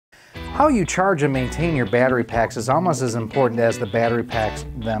How you charge and maintain your battery packs is almost as important as the battery packs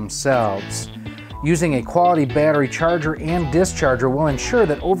themselves. Using a quality battery charger and discharger will ensure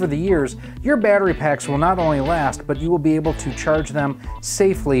that over the years, your battery packs will not only last, but you will be able to charge them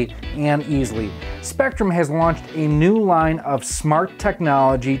safely and easily. Spektrum has launched a new line of smart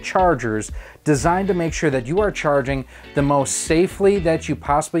technology chargers designed to make sure that you are charging the most safely that you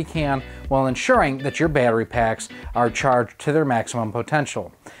possibly can while ensuring that your battery packs are charged to their maximum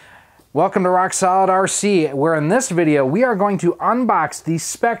potential. Welcome to Rock Solid RC, where in this video we are going to unbox the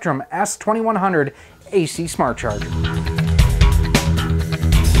Spektrum S2100 AC Smart Charger.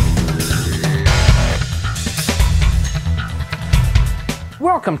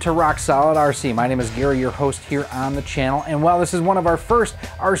 Welcome to Rock Solid RC. My name is Gary, your host here on the channel, and while this is one of our first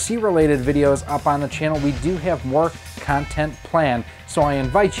RC related videos up on the channel, we do have more content planned, so I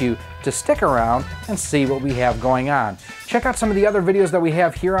invite you to stick around and see what we have going on. Check out some of the other videos that we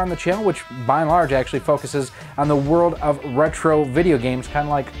have here on the channel, which by and large actually focuses on the world of retro video games, kind of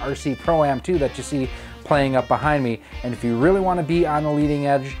like RC Pro-Am 2 that you see playing up behind me. And if you really want to be on the leading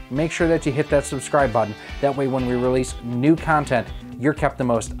edge, make sure that you hit that subscribe button. That way when we release new content, you're kept the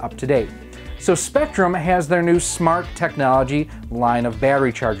most up to date. So Spektrum has their new smart technology line of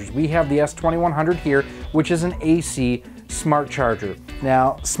battery chargers. We have the S2100 here, which is an AC smart charger.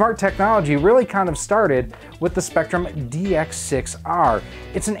 Now, smart technology really kind of started with the Spektrum DX6R.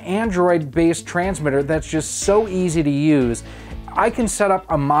 It's an Android-based transmitter that's just so easy to use. I can set up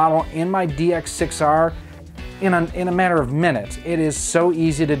a model in my DX6R in a matter of minutes. It is so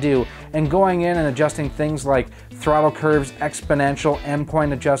easy to do. And going in and adjusting things like throttle curves, exponential,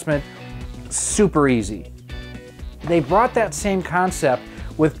 endpoint adjustment, super easy. They brought that same concept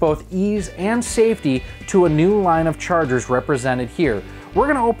with both ease and safety to a new line of chargers represented here. We're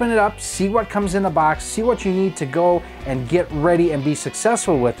going to open it up, see what comes in the box, see what you need to go and get ready and be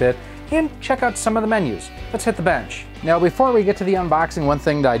successful with it, and check out some of the menus. Let's hit the bench. Now, before we get to the unboxing, one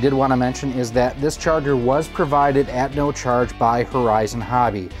thing that I did want to mention is that this charger was provided at no charge by Horizon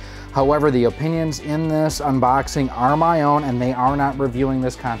Hobby. However, the opinions in this unboxing are my own, and they are not reviewing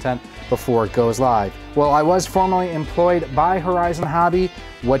this content before it goes live. Well, I was formerly employed by Horizon Hobby.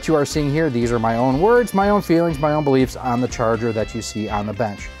 What you are seeing here, these are my own words, my own feelings, my own beliefs on the charger that you see on the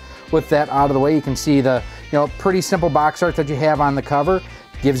bench. With that out of the way, you can see the pretty simple box art that you have on the cover.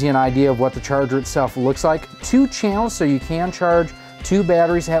 Gives you an idea of what the charger itself looks like. 2 channels, so you can charge 2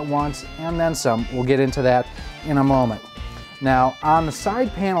 batteries at once, and then some. We'll get into that in a moment. Now, on the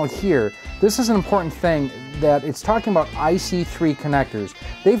side panel here, this is an important thing that it's talking about IC3 connectors.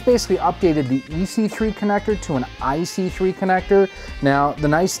 They've basically updated the EC3 connector to an IC3 connector. Now, the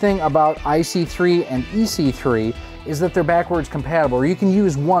nice thing about IC3 and EC3 is that they're backwards compatible, or you can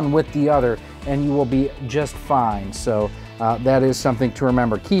use one with the other and you will be just fine. So that is something to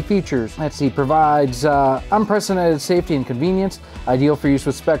remember. Key features, let's see, provides unprecedented safety and convenience, ideal for use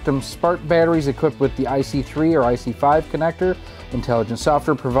with Spektrum Smart batteries equipped with the IC3 or IC5 connector. Intelligent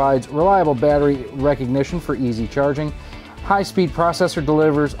software provides reliable battery recognition for easy charging. High-speed processor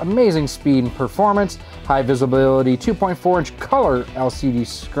delivers amazing speed and performance. High visibility 2.4-inch color LCD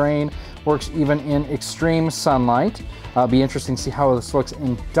screen, works even in extreme sunlight. Be interesting to see how this looks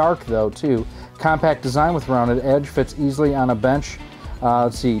in dark though too. Compact design with rounded edge, fits easily on a bench.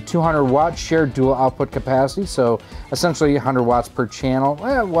 Let's see, 200 watt shared dual output capacity, so essentially 100 watts per channel.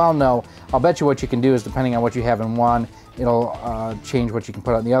 Well, no, I'll bet you what you can do is depending on what you have in one, it'll change what you can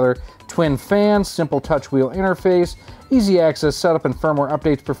put on the other. Twin fans, simple touch wheel interface, easy access setup and firmware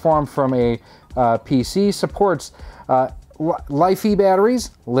updates performed from a PC. Supports Li-Fi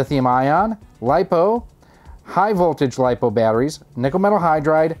batteries, lithium ion, LiPo, high voltage LiPo batteries, nickel metal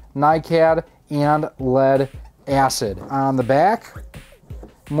hydride, NiCad, and lead acid. On the back,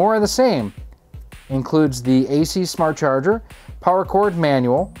 more of the same. Includes the AC Smart Charger, power cord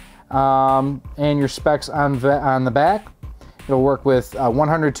manual, and your specs on the back. It'll work with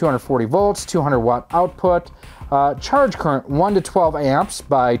 100, 240 volts, 200 watt output, charge current 1 to 12 amps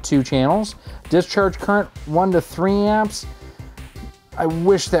by 2 channels, discharge current 1 to 3 amps. I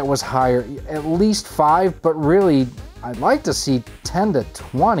wish that was higher, at least 5, but really I'd like to see 10 to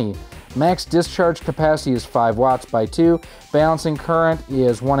 20. Max discharge capacity is 5 watts by 2. Balancing current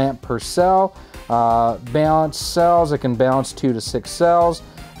is 1 amp per cell. Balanced cells, it can balance 2 to 6 cells.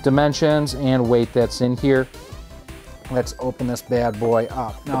 Dimensions and weight that's in here. Let's open this bad boy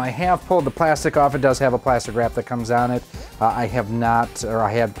up. Now I have pulled the plastic off. It does have a plastic wrap that comes on it. I have not, or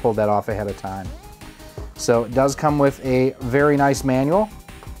I had pulled that off ahead of time. So it does come with a very nice manual.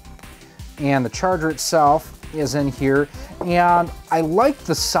 And the charger itself is in here, and I like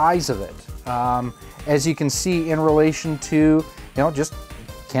the size of it. As you can see in relation to, just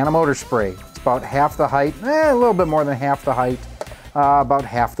can of motor spray. It's about half the height, a little bit more than half the height, about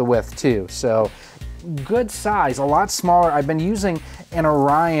half the width too. So good size, a lot smaller. I've been using an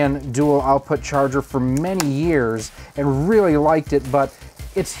Orion dual output charger for many years and really liked it, but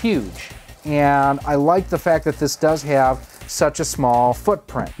it's huge. And I like the fact that this does have such a small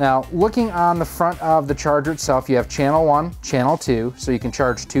footprint. Now, looking on the front of the charger itself, you have channel 1, channel 2, so you can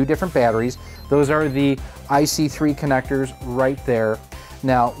charge 2 different batteries. Those are the IC3 connectors right there.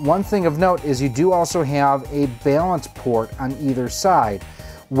 Now, one thing of note is you do also have a balance port on either side,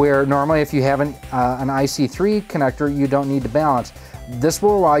 where normally if you have an IC3 connector, you don't need to balance. This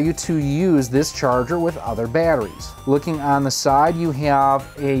will allow you to use this charger with other batteries. Looking on the side, you have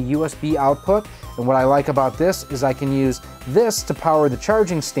a USB output, and what I like about this is I can use this to power the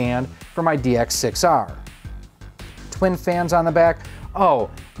charging stand for my DX6R. Twin fans on the back. Oh,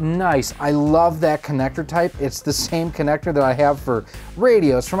 nice. I love that connector type. It's the same connector that I have for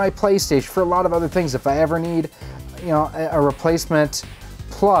radios, for my PlayStation, for a lot of other things. If I ever need, you know, a replacement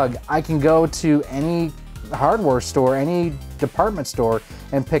plug, I can go to any hardware store, any department store,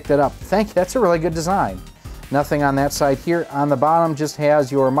 and pick that up. Thank you. That's a really good design. Nothing on that side here. On the bottom just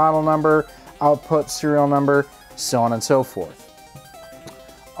has your model number, output, serial number, so on and so forth.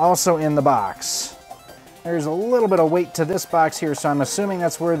 Also in the box, there's a little bit of weight to this box here, so I'm assuming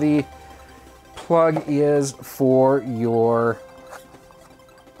that's where the plug is for your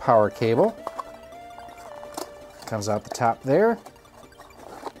power cable. Comes out the top there.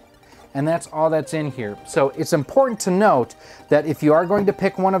 And that's all that's in here. So it's important to note that if you are going to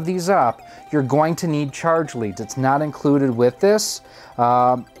pick one of these up, you're going to need charge leads. It's not included with this.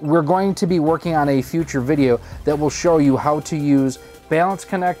 We're going to be working on a future video that will show you how to use balance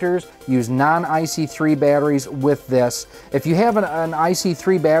connectors, use non-IC3 batteries with this. If you have an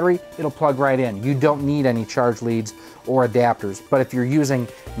IC3 battery, it'll plug right in. You don't need any charge leads or adapters. But if you're using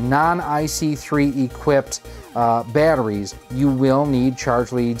non-IC3 equipped batteries, you will need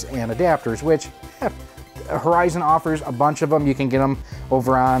charge leads and adapters, which Horizon offers a bunch of them. You can get them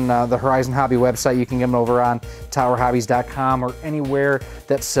over on the Horizon Hobby website. You can get them over on towerhobbies.com or anywhere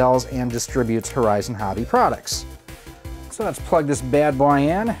that sells and distributes Horizon Hobby products. So let's plug this bad boy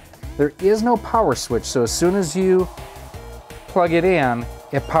in. There is no power switch, so as soon as you plug it in,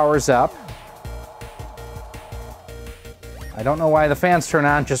 it powers up. I don't know why the fans turn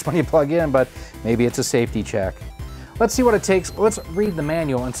on just when you plug in, but maybe it's a safety check. Let's see what it takes. Let's read the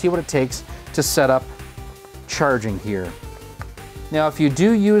manual and see what it takes to set up charging here. Now, if you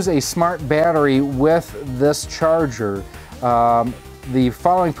do use a smart battery with this charger, the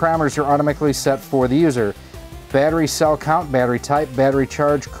following parameters are automatically set for the user: battery cell count, battery type, battery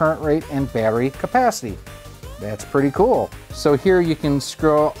charge, current rate, and battery capacity. That's pretty cool. So here you can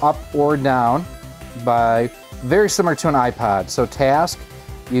scroll up or down by, very similar to an iPod. So task,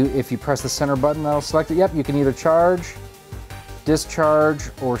 if you press the center button, that'll select it. Yep, you can either charge, discharge,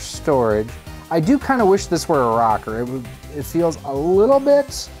 or storage. I do kind of wish this were a rocker. It feels a little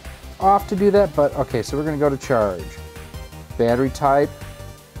bit off to do that, but okay, so we're gonna go to charge. Battery type,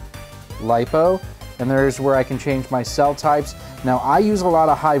 LiPo, and there's where I can change my cell types. Now, I use a lot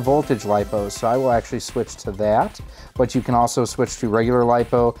of high voltage LiPos, so I will actually switch to that, but you can also switch to regular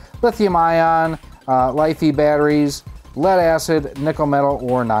LiPo, lithium ion, Li-Fi batteries, lead acid, nickel metal,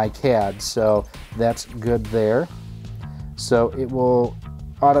 or NiCad, so that's good there. So it will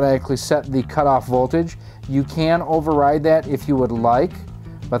automatically set the cutoff voltage. You can override that if you would like,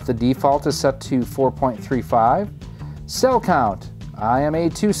 but the default is set to 4.35. Cell count, I am a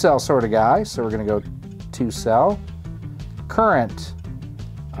 2-cell sort of guy, so we're gonna go 2-cell. Current,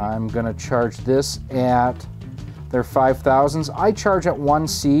 I'm gonna charge this at their 5000s. I charge at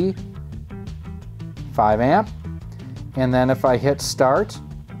 1C, 5 amp, and then if I hit start,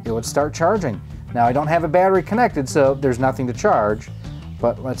 it would start charging. Now, I don't have a battery connected, so there's nothing to charge,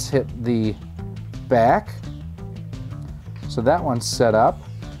 but let's hit the back. So that one's set up.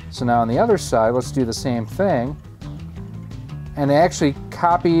 So now on the other side, let's do the same thing. And it actually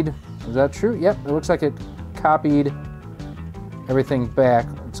copied, is that true? Yep, it looks like it copied everything back.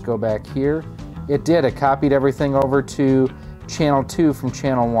 Let's go back here. It did, it copied everything over to channel 2 from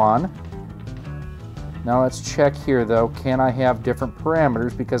channel 1. Now let's check here though, can I have different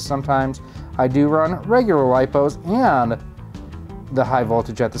parameters? Because sometimes I do run regular LiPos and the high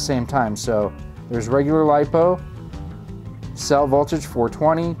voltage at the same time. So there's regular LiPo, cell voltage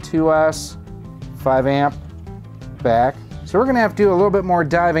 420, 2S, 5 amp, back. So we're gonna have to do a little bit more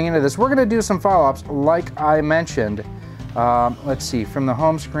diving into this. We're gonna do some follow-ups like I mentioned. Let's see, from the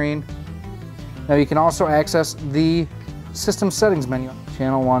home screen. Now you can also access the system settings menu.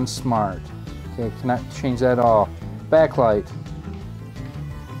 Channel 1 smart. Okay, cannot change that at all. Backlight.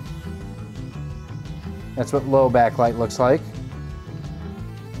 That's what low backlight looks like.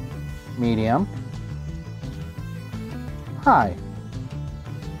 Medium. High.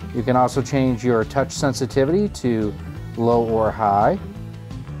 You can also change your touch sensitivity to low or high.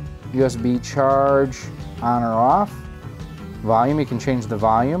 USB charge on or off. Volume, you can change the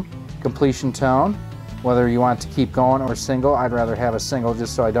volume. Completion tone, whether you want to keep going or single. I'd rather have a single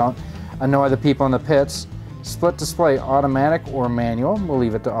just so I don't annoy the people in the pits. Split display, automatic or manual. We'll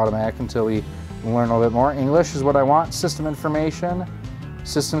leave it to automatic until we learn a little bit more. English is what I want. System information,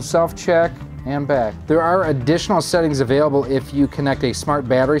 system self-check, and back. There are additional settings available if you connect a smart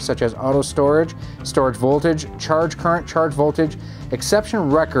battery, such as auto storage, storage voltage, charge current, charge voltage,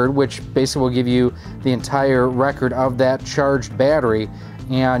 exception record, which basically will give you the entire record of that charged battery,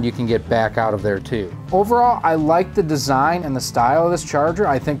 and you can get back out of there too. Overall, I like the design and the style of this charger.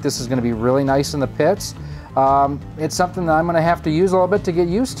 I think this is going to be really nice in the pits. It's something that I'm going to have to use a little bit to get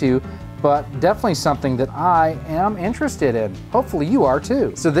used to, but definitely something that I am interested in. Hopefully you are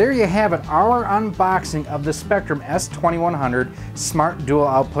too. So there you have it, our unboxing of the Spektrum S2100 Smart Dual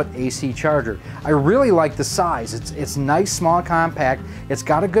Output AC Charger. I really like the size. It's nice, small, compact. It's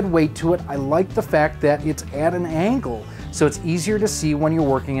got a good weight to it. I like the fact that it's at an angle, so it's easier to see when you're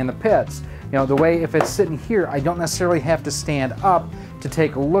working in the pits. You know, the way if it's sitting here, I don't necessarily have to stand up to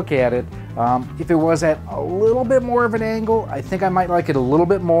take a look at it. If it was at a little bit more of an angle, I think I might like it a little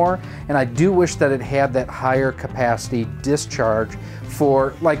bit more, and I do wish that it had that higher capacity discharge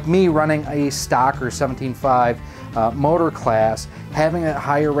for, like me running a stock or 17.5 motor class. Having a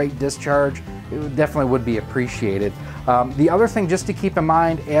higher rate discharge, it definitely would be appreciated. The other thing just to keep in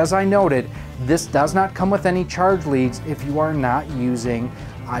mind, as I noted, this does not come with any charge leads if you are not using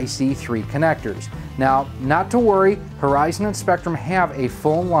IC3 connectors. Now, not to worry, Horizon and Spektrum have a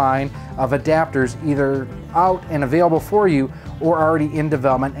full line of adapters either out and available for you or already in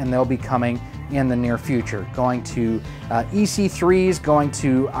development, and they'll be coming in the near future. Going to EC3s, going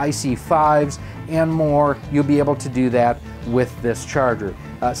to IC5s, and more. You'll be able to do that with this charger.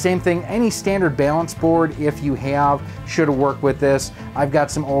 Same thing, any standard balance board, if you have, should work with this. I've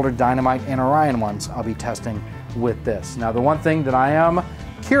got some older Dynamite and Orion ones I'll be testing with this. Now, the one thing that I am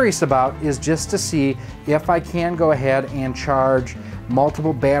curious about is just to see if I can go ahead and charge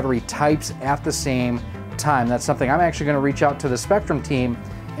multiple battery types at the same time. That's something I'm actually going to reach out to the Spektrum team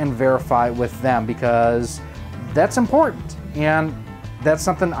and verify with them, because that's important, and that's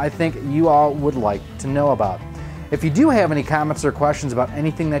something I think you all would like to know about. If you do have any comments or questions about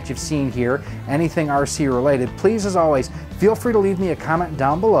anything that you've seen here, anything RC related, please, as always, feel free to leave me a comment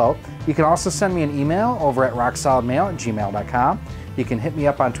down below. You can also send me an email over at rocksolidmail@gmail.com. You can hit me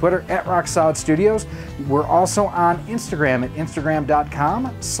up on Twitter at RockSolidStudios. We're also on Instagram at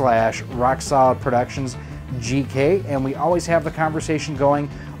instagram.com/RockSolidProductionsGK, and we always have the conversation going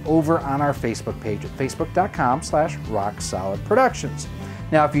over on our Facebook page at facebook.com/RockSolidProductions.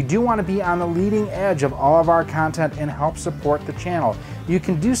 Now, if you do want to be on the leading edge of all of our content and help support the channel, you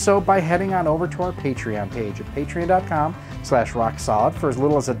can do so by heading on over to our Patreon page at patreon.com/rocksolid. For as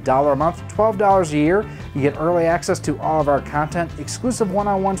little as $1 a month, $12 a year, you get early access to all of our content, exclusive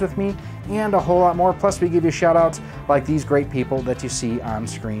one-on-ones with me, and a whole lot more. Plus, we give you shout-outs like these great people that you see on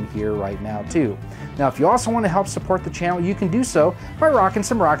screen here right now, too. Now, if you also want to help support the channel, you can do so by rocking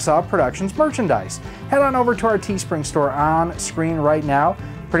some Rock Solid Productions merchandise. Head on over to our Teespring store on screen right now.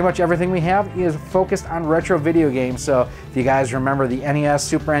 Pretty much everything we have is focused on retro video games, so if you guys remember the NES,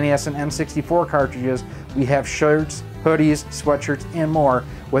 Super NES, and N64 cartridges, we have shirts, hoodies, sweatshirts, and more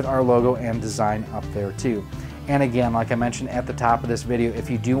with our logo and design up there too. And again, like I mentioned at the top of this video, if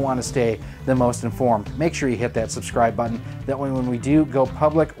you do want to stay the most informed, make sure you hit that subscribe button. That way when we do go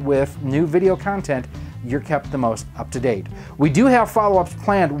public with new video content, you're kept the most up to date. We do have follow-ups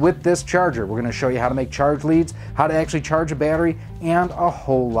planned with this charger. We're going to show you how to make charge leads, how to actually charge a battery, and a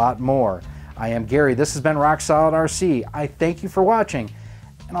whole lot more. I am Gary. This has been Rock Solid RC. I thank you for watching,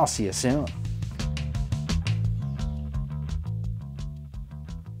 and I'll see you soon.